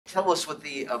tell us what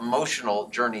the emotional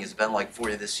journey has been like for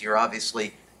you this year.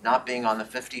 Obviously, not being on the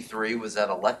 53, was that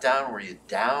a letdown? Were you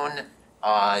down?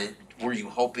 Uh, were you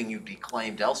hoping you'd be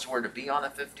claimed elsewhere to be on the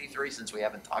 53 since we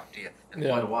haven't talked to you in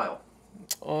quite a Yeah. while?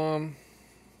 Um,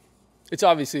 it's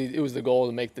obviously it was the goal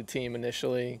to make the team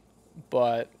initially,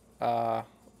 but uh,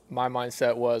 my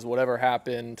mindset was whatever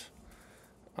happened,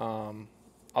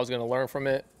 I was going to learn from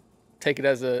it, take it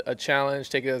as a challenge,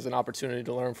 take it as an opportunity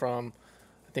to learn from.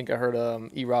 I think I heard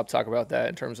E-Rob talk about that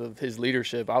in terms of his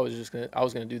leadership. I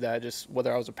was gonna do that, just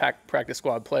whether I was a practice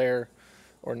squad player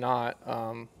or not.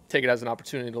 Take it as an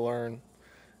opportunity to learn,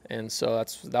 and so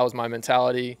that was my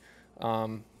mentality.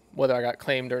 Whether I got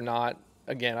claimed or not,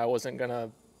 again, I wasn't gonna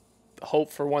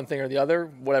hope for one thing or the other.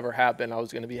 Whatever happened, I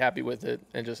was gonna be happy with it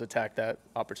and just attack that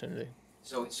opportunity.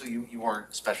 So you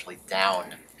weren't especially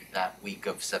down that week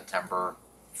of September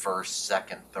 1st,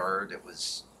 2nd, 3rd. It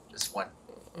was just went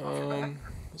off your back.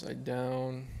 Was I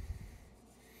down?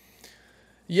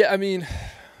 Yeah, I mean,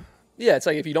 yeah, it's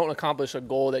like if you don't accomplish a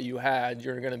goal that you had,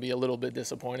 you're going to be a little bit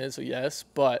disappointed. So yes,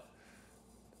 but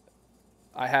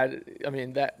I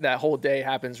mean, that whole day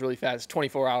happens really fast.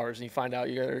 24 hours, and you find out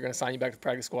they're going to sign you back to the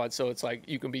practice squad. So it's like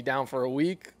you can be down for a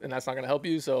week, and that's not going to help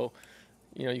you. So,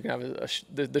 you can have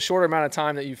the shorter amount of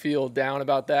time that you feel down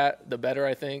about that, the better,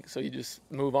 I think. So you just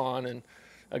move on. And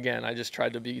again, I just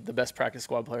tried to be the best practice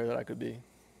squad player that I could be.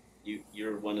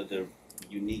 You're one of the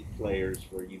unique players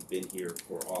where you've been here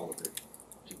for all of it.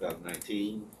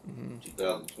 2019,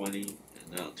 2020,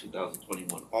 and now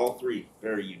 2021. All three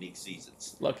very unique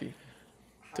seasons. Lucky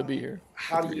to be here.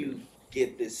 How do you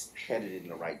get this headed in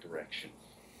the right direction?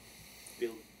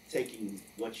 Taking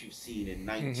what you've seen in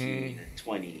 19 and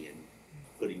 20 and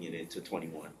putting it into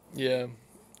 21. Yeah.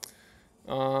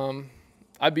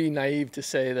 I'd be naive to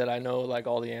say that I know like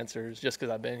all the answers just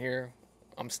because I've been here.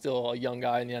 I'm still a young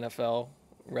guy in the NFL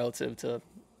relative to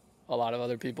a lot of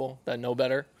other people that know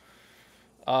better.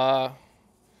 I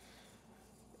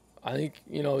think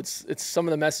it's some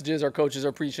of the messages our coaches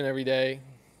are preaching every day: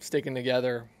 sticking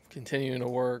together, continuing to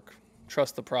work,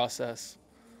 trust the process.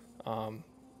 A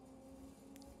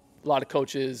lot of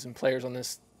coaches and players on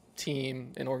this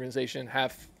team and organization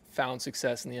have found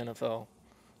success in the NFL,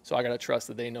 so I got to trust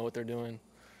that they know what they're doing.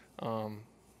 But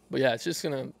yeah, it's just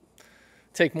gonna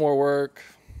take more work.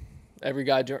 Every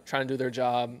guy trying to do their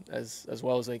job as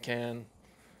well as they can.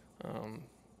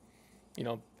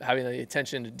 Having the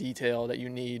attention to detail that you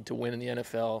need to win in the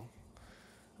NFL.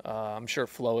 I'm sure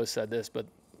Flo has said this, but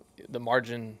the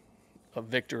margin of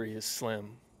victory is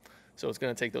slim. So it's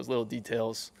going to take those little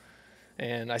details.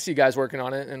 And I see guys working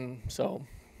on it, and so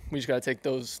we just got to take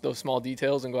those small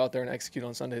details and go out there and execute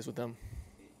on Sundays with them.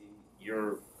 In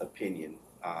your opinion,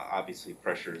 obviously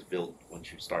pressure is built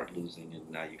once you start losing, and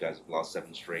now you guys have lost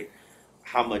 7 straight.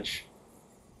 How much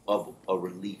of a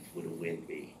relief would a win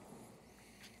be?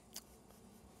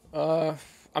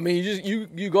 I mean,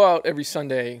 you go out every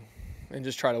Sunday and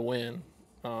just try to win.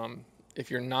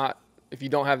 If you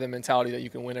don't have the mentality that you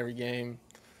can win every game,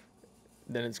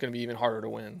 then it's going to be even harder to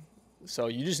win. So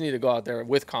you just need to go out there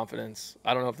with confidence.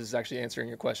 I don't know if this is actually answering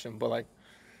your question, but like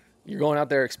you're going out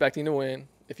there expecting to win.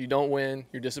 If you don't win,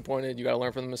 you're disappointed. You got to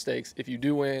learn from the mistakes. If you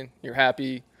do win, you're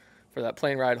happy for that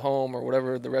plane ride home or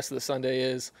whatever the rest of the Sunday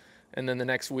is. And then the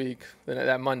next week, then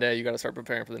that Monday, you got to start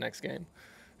preparing for the next game.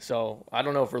 So I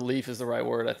don't know if relief is the right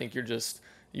word. I think you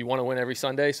want to win every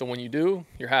Sunday. So when you do,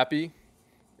 you're happy.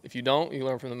 If you don't, you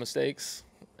learn from the mistakes,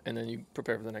 and then you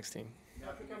prepare for the next team.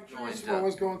 I'm curious what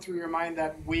was going through your mind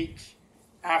that week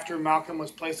after Malcolm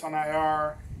was placed on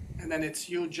IR, and then it's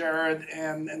you, Jared,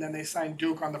 and then they signed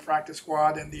Duke on the practice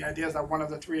squad, and the idea is that one of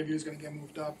the three of you is going to get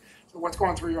moved up. So what's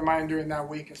going through your mind during that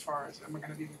week as far as, am I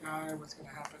going to be the guy? What's going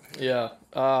to happen? Yeah.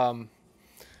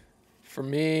 For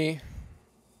me,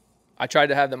 I tried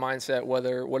to have the mindset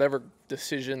whatever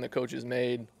decision the coaches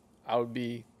made, I would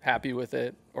be happy with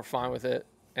it or fine with it,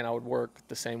 and I would work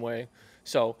the same way.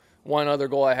 So one other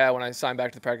goal I had when I signed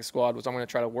back to the practice squad was I'm going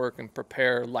to try to work and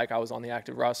prepare like I was on the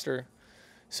active roster.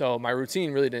 So my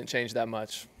routine really didn't change that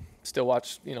much. Still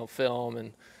watch,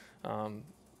 film and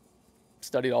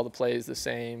studied all the plays the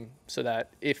same so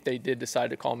that if they did decide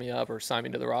to call me up or sign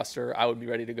me to the roster, I would be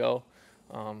ready to go.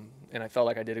 And I felt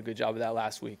like I did a good job of that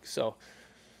last week. So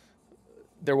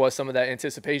there was some of that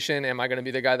anticipation. Am I going to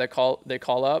be the guy that they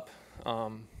call up?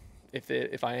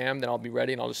 If I am, then I'll be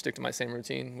ready and I'll just stick to my same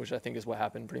routine, which I think is what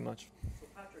happened pretty much. So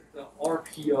Patrick, the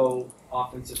RPO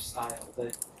offensive style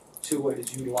that Tua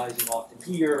is utilizing often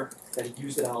here, that he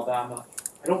used at Alabama,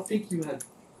 I don't think you had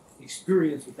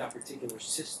experience with that particular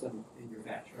system in your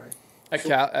batch, right?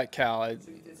 At Cal,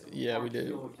 yeah, we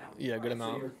did. Yeah, good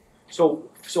amount. So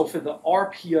for the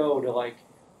RPO to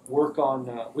work on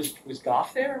was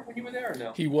Goff there when you were there or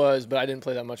no? He was, but I didn't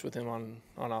play that much with him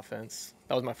on offense.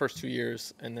 That was my first 2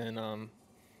 years, and then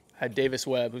had Davis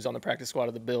Webb, who's on the practice squad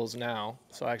of the Bills now.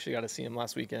 So I actually got to see him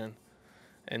last weekend.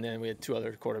 And then we had 2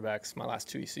 other quarterbacks my last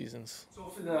 2 seasons. So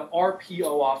for the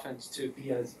RPO offense to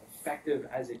be as effective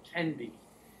as it can be,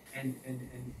 and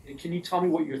can you tell me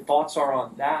what your thoughts are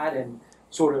on that and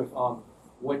sort of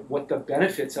what the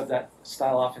benefits of that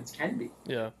style offense can be?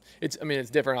 Yeah, it's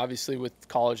different obviously with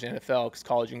college and NFL, because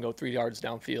college you can go 3 yards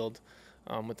downfield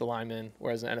with the linemen,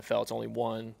 whereas in the NFL it's only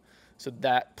 1. So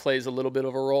that plays a little bit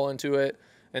of a role into it.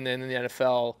 And then in the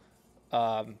NFL,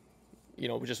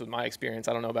 just with my experience,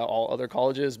 I don't know about all other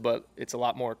colleges, but it's a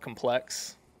lot more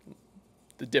complex,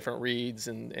 the different reads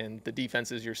and the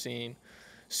defenses you're seeing.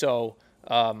 So,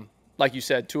 like you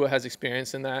said, Tua has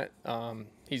experience in that.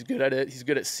 He's good at it. He's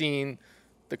good at seeing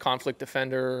the conflict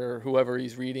defender or whoever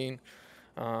he's reading.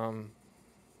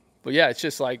 But yeah, it's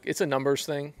just like, it's a numbers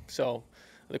thing. So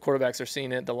the quarterbacks are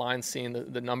seeing it, the line's seeing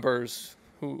the numbers,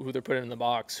 who they're putting in the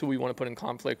box, who we want to put in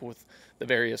conflict with the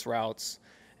various routes.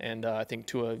 And I think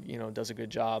Tua, does a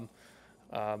good job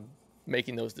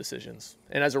making those decisions.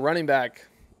 And as a running back,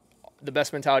 the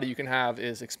best mentality you can have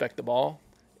is expect the ball.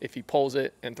 If he pulls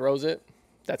it and throws it,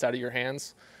 that's out of your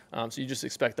hands. So you just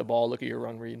expect the ball, look at your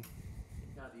run read.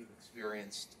 Now that you've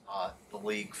experienced the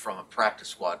league from a practice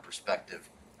squad perspective,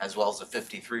 as well as a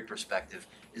 53 perspective,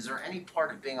 is there any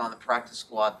part of being on the practice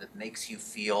squad that makes you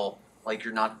feel like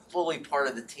you're not fully part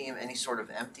of the team, any sort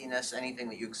of emptiness, anything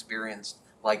that you experienced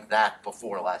like that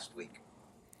before last week?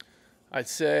 I'd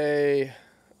say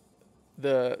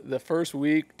the first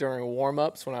week during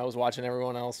warm-ups, when I was watching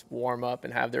everyone else warm up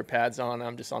and have their pads on,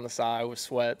 I'm just on the side with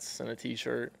sweats and a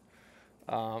t-shirt.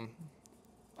 I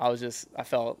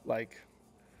felt like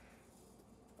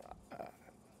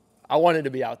I wanted to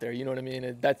be out there, you know what I mean?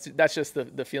 And that's just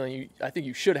the feeling I think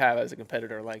you should have as a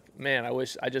competitor. Like, man,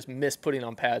 I just missed putting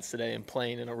on pads today and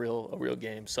playing in a real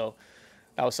game. So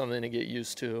that was something to get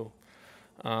used to.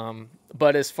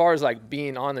 But as far as like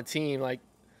being on the team, like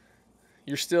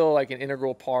you're still like an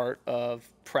integral part of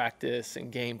practice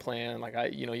and game plan. Like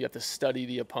you have to study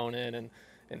the opponent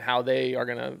and how they are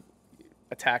going to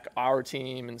attack our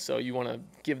team. And so you want to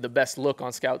give the best look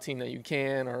on scout team that you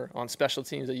can, or on special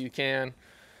teams that you can.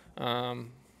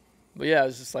 But yeah,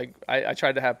 it's just like, I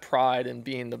tried to have pride in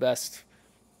being the best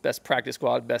practice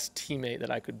squad, best teammate that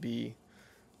I could be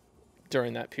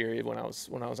during that period when I was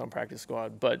on practice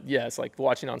squad. But yeah, it's like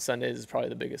watching on Sundays is probably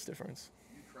the biggest difference.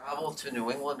 You travel to New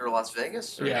England or Las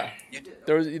Vegas? Or yeah, you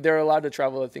did. They're allowed to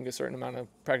travel, I think, a certain amount of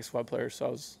practice squad players. So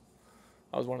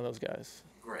I was one of those guys.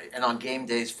 Great. And on game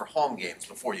days for home games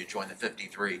before you joined the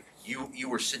 53, you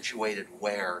were situated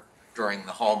where during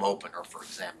the home opener, for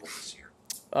example, this year?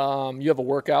 You have a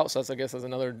workout, so I guess that's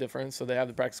another difference. So they have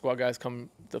the practice squad guys come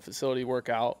to the facility, work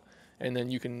out, and then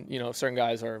you can, certain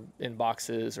guys are in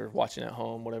boxes or watching at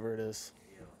home, whatever it is.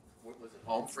 Yeah. Was it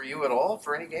home for you at all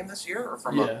for any game this year, or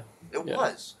from yeah. It yeah.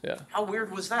 was? Yeah. How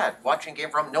weird was that, watching a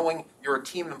game from knowing you're a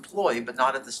team employee but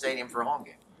not at the stadium for a home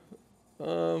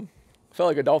game? Felt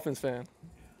like a Dolphins fan.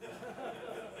 Do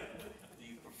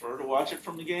you prefer to watch it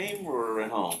from the game or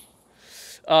at home?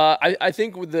 I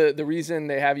think with the reason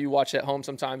they have you watch at home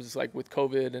sometimes is like with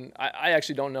COVID, and I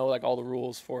actually don't know like all the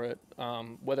rules for it.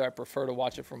 Whether I prefer to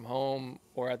watch it from home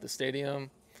or at the stadium,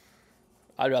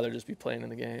 I'd rather just be playing in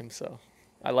the game. So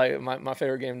I like my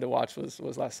favorite game to watch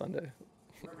was last Sunday.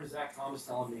 I remember Zach Thomas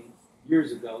telling me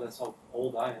years ago, that's how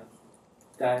old I am,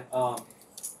 that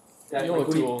You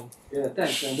look too old. Yeah,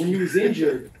 thanks. And when he was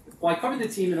injured, well, I covered the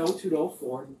team in 02 to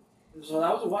 04, so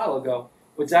that was a while ago.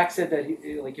 But Zach said that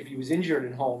if he was injured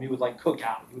at home, he would like cook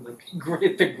out. He would like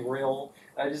hit the grill.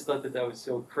 I just thought that was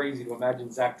so crazy to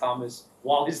imagine Zach Thomas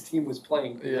while his team was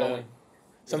playing. Yeah.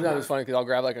 Sometimes it's funny because I'll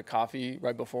grab like a coffee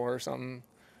right before or something,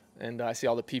 and I see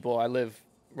all the people. I live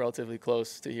relatively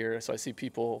close to here, so I see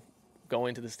people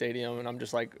going to the stadium, and I'm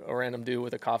just like a random dude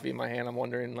with a coffee in my hand. I'm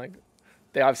wondering, like,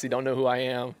 they obviously don't know who I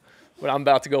am, but I'm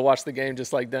about to go watch the game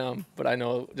just like them. But I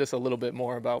know just a little bit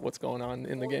more about what's going on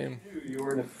in the game. You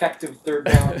were an effective third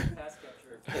down pass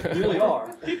catcher. You really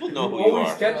are. People know who you always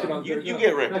are. catch it on You third down. get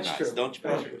That's recognized, true. don't you,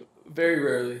 That's Patrick? true. Very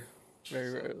rarely.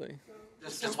 Very rarely.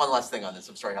 Just one last thing on this.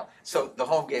 I'm sorry, Hal. So the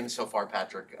home games so far,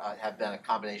 Patrick, have been a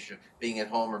combination of being at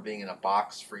home or being in a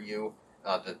box for you.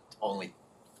 The only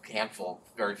handful,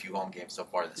 very few home games so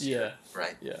far this year.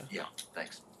 Right? Yeah. Yeah.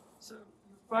 Thanks. So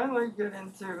you finally get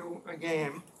into a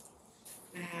game,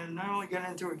 and not only get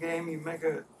into a game, you make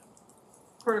a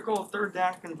critical third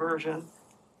down conversion,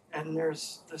 and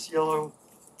there's this yellow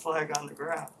flag on the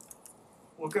ground.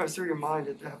 What goes through your mind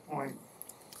at that point?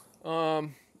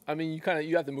 I mean,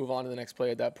 you have to move on to the next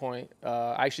play at that point.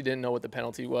 I actually didn't know what the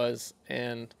penalty was,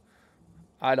 and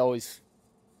I'd always,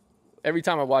 every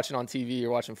time I watch it on TV or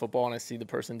watching football and I see the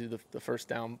person do the first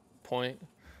down point,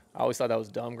 I always thought that was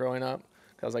dumb growing up.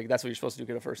 Cause I was like, that's what you're supposed to do,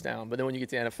 get a first down. But then when you get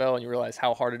to the NFL and you realize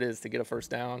how hard it is to get a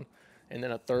first down, and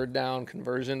then a third down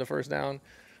conversion to first down,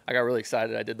 I got really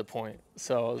excited. I did the point,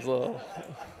 so I was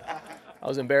I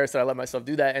was embarrassed that I let myself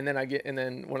do that. And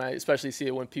then when I especially see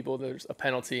it when there's a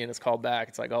penalty and it's called back,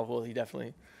 it's like, oh well,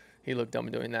 he looked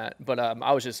dumb doing that. But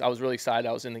I was really excited.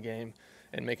 I was in the game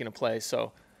and making a play.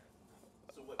 So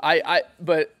but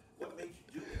What made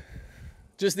you do it?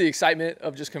 just the excitement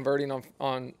of just converting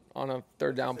on a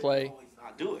third down You play. always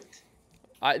not do it.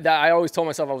 I always told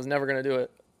myself I was never going to do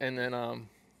it, and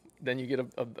then you get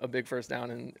a big first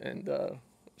down, and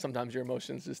sometimes your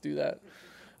emotions just do that.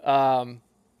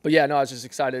 But yeah, no, I was just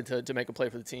excited to make a play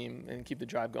for the team and keep the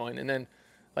drive going. And then,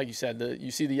 like you said,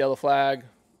 you see the yellow flag,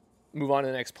 move on to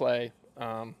the next play,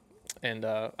 and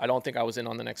I don't think I was in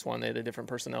on the next one. They had a different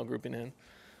personnel grouping in,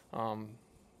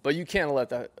 but you can't let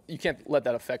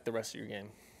that affect the rest of your game.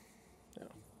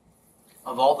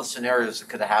 Of all the scenarios that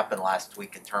could have happened last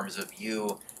week in terms of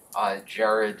you,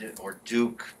 Jared, or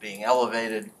Duke being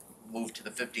elevated, moved to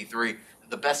the 53,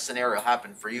 the best scenario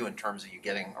happened for you in terms of you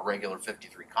getting a regular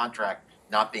 53 contract,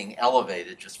 not being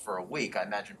elevated just for a week. I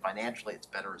imagine financially it's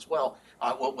better as well.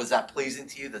 What was that pleasing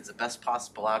to you? That's the best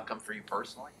possible outcome for you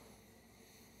personally?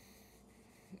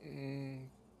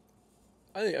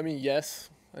 I mean, yes.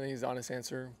 I think is the honest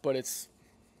answer, but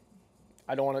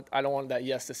I don't want that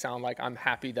yes to sound like I'm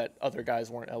happy that other guys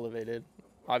weren't elevated.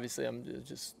 Obviously, I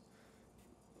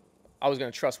was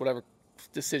going to trust whatever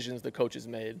decisions the coaches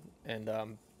made and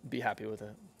be happy with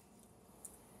it.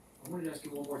 I wanted to ask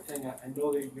you one more thing. I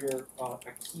know that you're a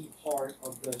key part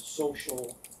of the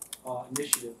social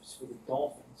initiatives for the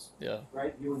Dolphins. Yeah.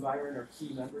 Right? You and Byron are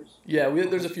key members. Yeah,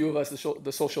 there's a few of us,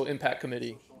 the social impact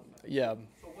committee. Yeah.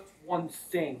 So what's one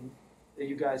thing that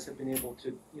you guys have been able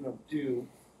to, do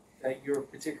that you're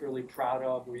particularly proud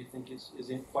of, or you think is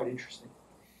quite interesting?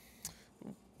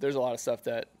 There's a lot of stuff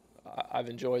that I've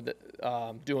enjoyed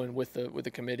doing with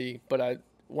the committee, but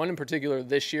one in particular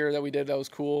this year that we did that was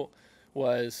cool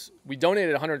was we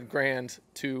donated $100,000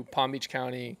 to Palm Beach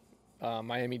County,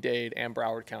 Miami-Dade, and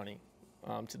Broward County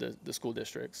to the school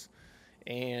districts.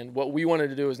 And what we wanted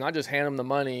to do is not just hand them the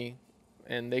money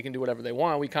and they can do whatever they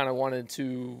want. We kind of wanted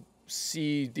to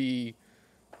see the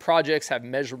projects have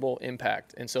measurable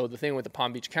impact. And so the thing with the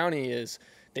Palm Beach County is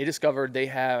they discovered they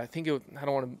have, I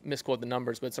don't want to misquote the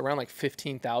numbers, but it's around like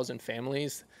 15,000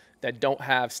 families that don't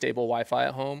have stable Wi-Fi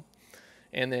at home.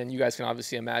 And then you guys can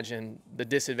obviously imagine the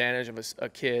disadvantage of a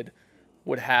kid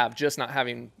would have just not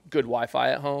having good Wi-Fi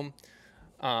at home.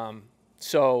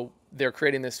 So they're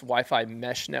creating this Wi-Fi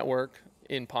mesh network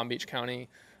in Palm Beach County.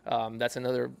 That's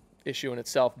another issue in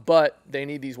itself, but they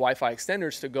need these Wi-Fi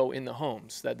extenders to go in the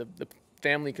homes that the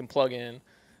family can plug in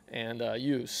and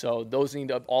use. So those need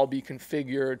to all be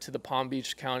configured to the Palm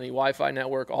Beach County Wi-Fi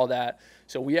network, all that.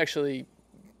 So we actually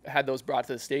had those brought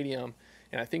to the stadium,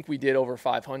 and I think we did over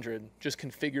 500, just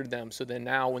configured them. So then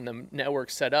now when the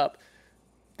network's set up,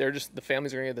 the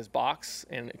families are gonna get this box,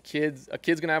 and a kid's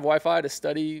gonna have Wi-Fi to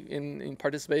study and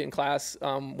participate in class,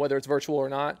 whether it's virtual or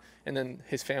not, and then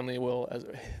his family will,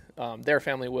 their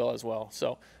family will as well.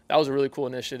 So that was a really cool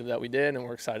initiative that we did, and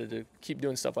we're excited to keep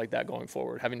doing stuff like that going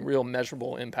forward, having real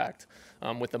measurable impact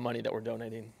with the money that we're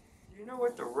donating. Do you know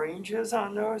what the range is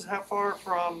on those? How far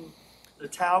from the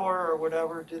tower or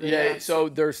whatever do they Yeah, have? so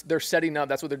they're setting up.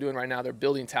 That's what they're doing right now. They're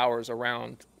building towers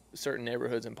around certain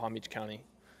neighborhoods in Palm Beach County.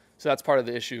 So that's part of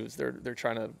the issue is they're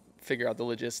trying to figure out the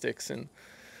logistics and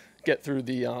get through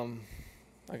the,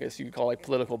 I guess you could call it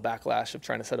political backlash of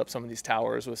trying to set up some of these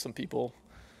towers with some people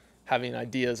having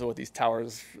ideas of what these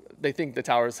towers, they think the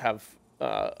towers have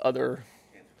other,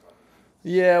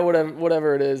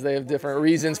 whatever it is. They have different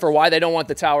reasons for why they don't want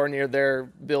the tower near their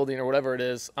building or whatever it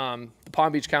is. The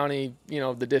Palm Beach County,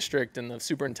 the district and the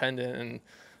superintendent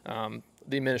and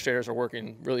the administrators are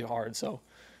working really hard. So,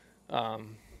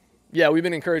 yeah, we've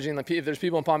been encouraging, if there's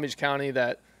people in Palm Beach County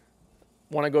that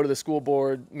want to go to the school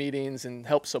board meetings and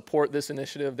help support this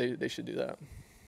initiative, they should do that.